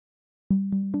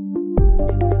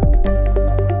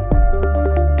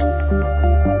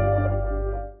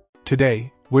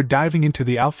Today, we're diving into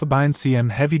the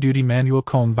AlphaBind-CM heavy-duty manual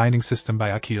comb binding system by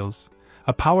Akiles,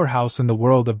 a powerhouse in the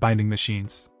world of binding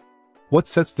machines. What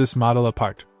sets this model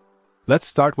apart? Let's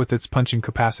start with its punching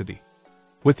capacity.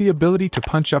 With the ability to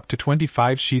punch up to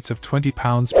 25 sheets of 20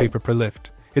 pounds paper per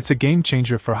lift, it's a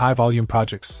game-changer for high-volume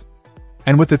projects.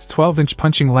 And with its 12-inch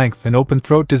punching length and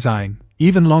open-throat design,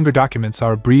 even longer documents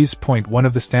are a breeze. One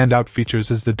of the standout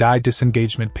features is the die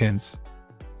disengagement pins.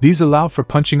 These allow for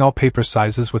punching all paper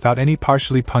sizes without any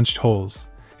partially punched holes,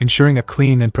 ensuring a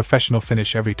clean and professional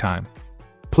finish every time.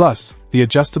 Plus, the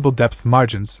adjustable depth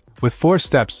margins, with 4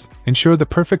 steps, ensure the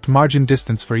perfect margin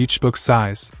distance for each book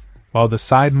size, while the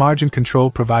side margin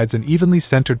control provides an evenly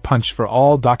centered punch for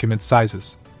all document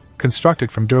sizes.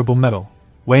 Constructed from durable metal,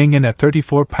 weighing in at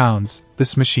 34 pounds,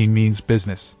 this machine means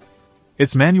business.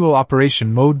 Its manual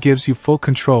operation mode gives you full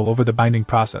control over the binding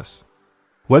process.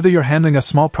 Whether you're handling a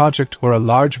small project or a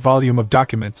large volume of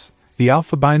documents, the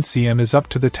AlphaBind-CM is up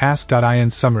to the task. In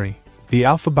summary, the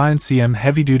AlphaBind-CM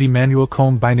heavy-duty manual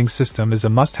comb binding system is a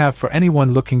must-have for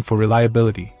anyone looking for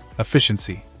reliability,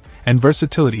 efficiency, and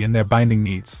versatility in their binding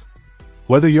needs.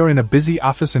 Whether you're in a busy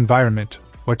office environment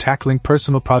or tackling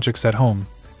personal projects at home,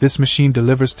 this machine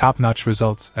delivers top-notch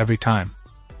results every time.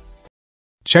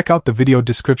 Check out the video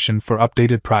description for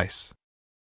updated price.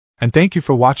 And thank you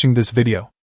for watching this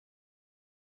video.